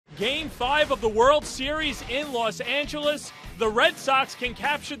Game 5 of the World Series in Los Angeles. The Red Sox can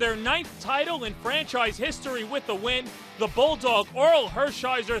capture their 9th title in franchise history with the win. The Bulldog Orel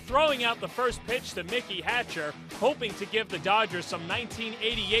Hershiser throwing out the first pitch to Mickey Hatcher, hoping to give the Dodgers some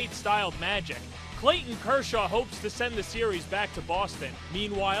 1988-style magic. Clayton Kershaw hopes to send the series back to Boston.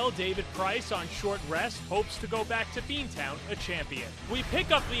 Meanwhile, David Price, on short rest, hopes to go back to Beantown a champion. We pick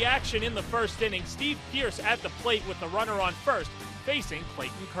up the action in the first inning. Steve Pearce at the plate with the runner on first, facing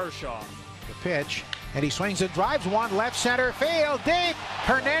Clayton Kershaw. The pitch, and he swings and drives one left center field, deep.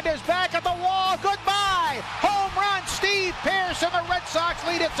 Hernandez back at the wall, goodbye! Home run, Steve Pearce, and the Red Sox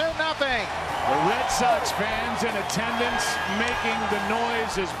lead it 2-0. The Red Sox fans in attendance making the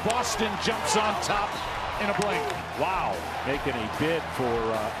noise as Boston jumps on top in a blink. Wow, making a bid for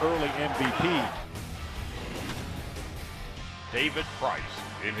early MVP. David Price,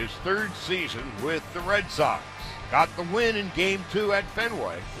 in his 3rd season with the Red Sox, got the win in Game 2 at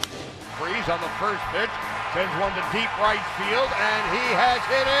Fenway. Freeze on the first pitch, sends one to deep right field, and he has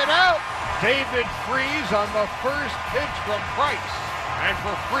hit it out. David Freeze on the first pitch from Price. And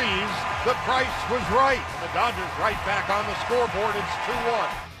for Freeze, the price was right. The Dodgers right back on the scoreboard. It's 2-1.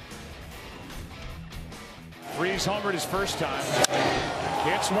 Freeze homered his first time.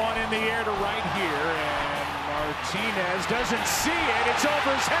 Hits one in the air to right here, and Martinez doesn't see it. It's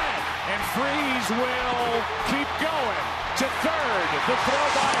over his head. And Freeze will keep going to third. The throw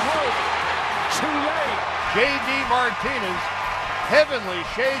by Hope. Too late. J.D. Martinez, heavenly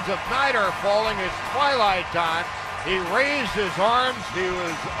shades of night are falling. It's twilight time. He raised his arms. He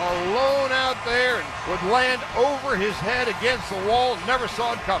was alone out there and would land over his head against the wall. Never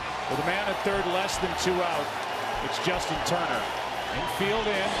saw it coming. With a man at third, less than 2 out, it's Justin Turner. Infield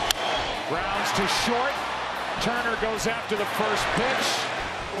in. Grounds to short. Turner goes after the first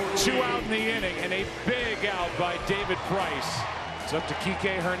pitch. 2 out in the inning, and a big out by David Price. It's up to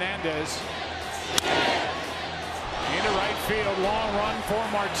Kike Hernandez. Into right field, long run for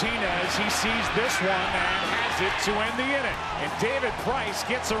Martinez. He sees this one and has it to end the inning. And David Price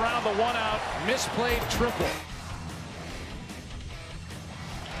gets around the 1-out misplayed triple.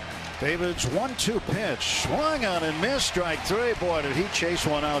 David's 1-2 pitch, swung on and missed, strike 3. Boy, did he chase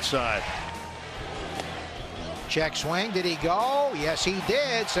one outside. Check swing, did he go? Yes, he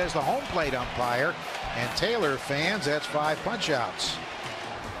did, says the home plate umpire. And Taylor fans, that's 5 punch-outs.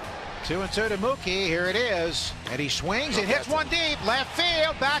 2-2 to Mookie, here it is. And he swings and hits one deep, left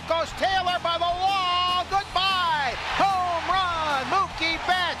field, back goes Taylor by the wall, goodbye! Home run, Mookie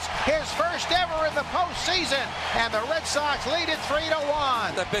Betts, his first ever in the postseason, and the Red Sox lead it 3-1.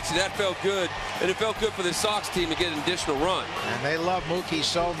 I bet you that felt good, and it felt good for the Sox team to get an additional run. And they love Mookie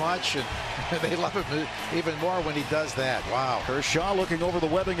so much, and they love him even more when he does that. Wow. Kershaw looking over the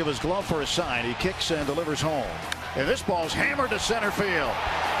webbing of his glove for a sign. He kicks and delivers home. And this ball's hammered to center field.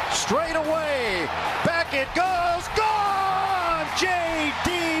 Straight away, back it goes, gone!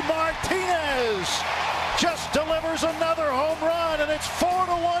 J.D. Martinez just delivers another home run, and it's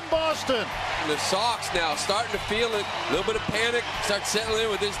 4-1 Boston. And the Sox now starting to feel it, a little bit of panic, start settling in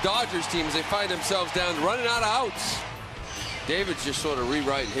with this Dodgers team as they find themselves down, running out of outs. David's just sort of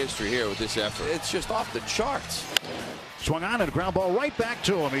rewriting history here with this effort. It's just off the charts. Swung on and a ground ball right back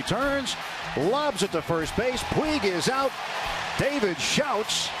to him. He turns, lobs it to first base. Puig is out. David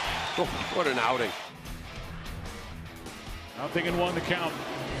shouts. Oh, what an outing. Nothing in 1 to count.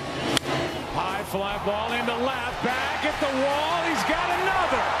 High fly ball into left, back at the wall. He's got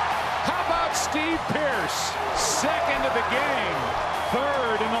another. How about Steve Pearce? 2nd of the game,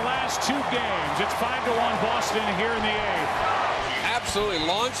 3rd in the last 2 games. It's 5-1 Boston here in the 8th. Absolutely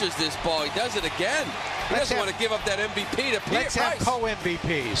launches this ball. He does it again. He doesn't want to give up that MVP to Pearce. Let's have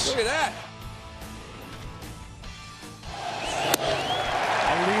co-MVPs. Look at that.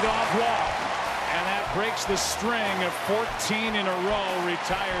 A leadoff walk, and that breaks the string of 14 in a row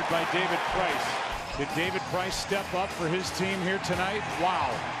retired by David Price. Did David Price step up for his team here tonight?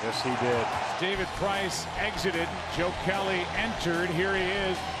 Wow. Yes, he did. David Price exited. Joe Kelly entered. Here he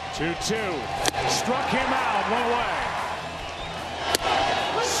is. 2-2. Struck him out. 1 away.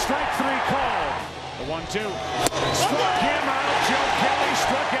 Strike 3 called. The 1-2. Struck him out. Joe Kelly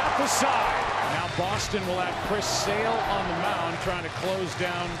struck out the side. Now Boston will have Chris Sale on the mound trying to close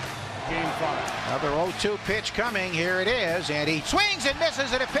down Game 5. Another 0-2 pitch coming. Here it is. And he swings and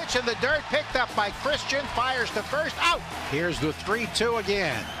misses at a pitch in the dirt. Picked up by Christian. Fires to first. Out. Here's the 3-2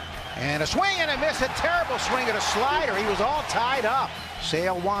 again. And a swing and a miss. A terrible swing at a slider. He was all tied up.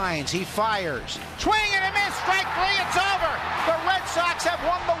 Sale winds. He fires. Swing and a miss. Strike 3. It's over. The Red Sox have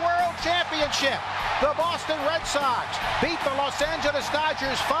won the World Championship. The Boston Red Sox beat the Los Angeles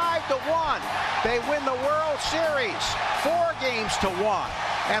Dodgers 5-1. They win the World Series 4 games to 1.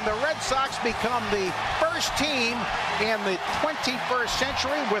 and the Red Sox become the first team in the 21st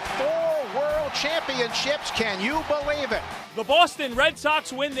century with 4 World Championships. Can you believe it? The Boston Red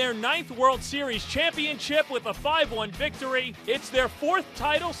Sox win their 9th World Series championship with a 5-1 victory. It's their 4th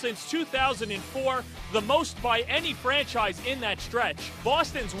title since 2004, the most by any franchise in that stretch.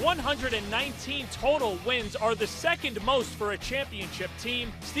 Boston's 119 total wins are the 2nd most for a championship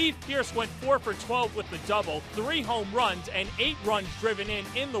team. Steve Pearce went 4 for 12 with the double, 3 home runs, and 8 runs driven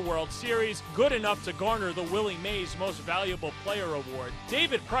in the World Series, good enough to garner the Willie Mays Most Valuable Player Award.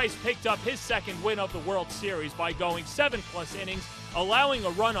 David Price picked up his 2nd win of the World Series by going 7+ innings, allowing a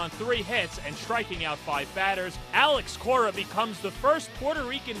run on 3 hits and striking out 5 batters. Alex Cora becomes the first Puerto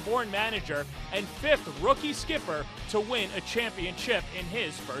Rican-born manager and 5th rookie skipper to win a championship in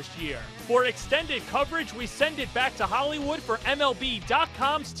his first year. For extended coverage, we send it back to Hollywood for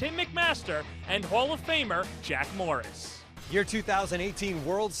MLB.com's Tim McMaster and Hall of Famer Jack Morris. Your 2018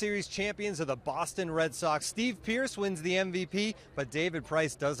 World Series champions are the Boston Red Sox. Steve Pearce wins the MVP, but David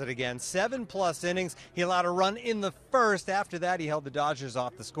Price does it again. 7+ innings. He allowed a run in the first. After that, he held the Dodgers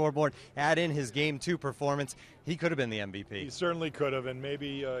off the scoreboard. Add in his Game 2 performance. He could have been the MVP. He certainly could have, and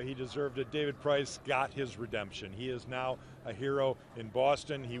maybe he deserved it. David Price got his redemption. He is now a hero in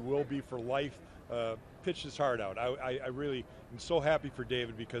Boston. He will be for life. Pitched his heart out. I really am so happy for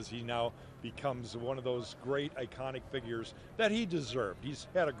David because he now becomes one of those great iconic figures that he deserved. He's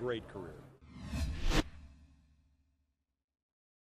had a great career.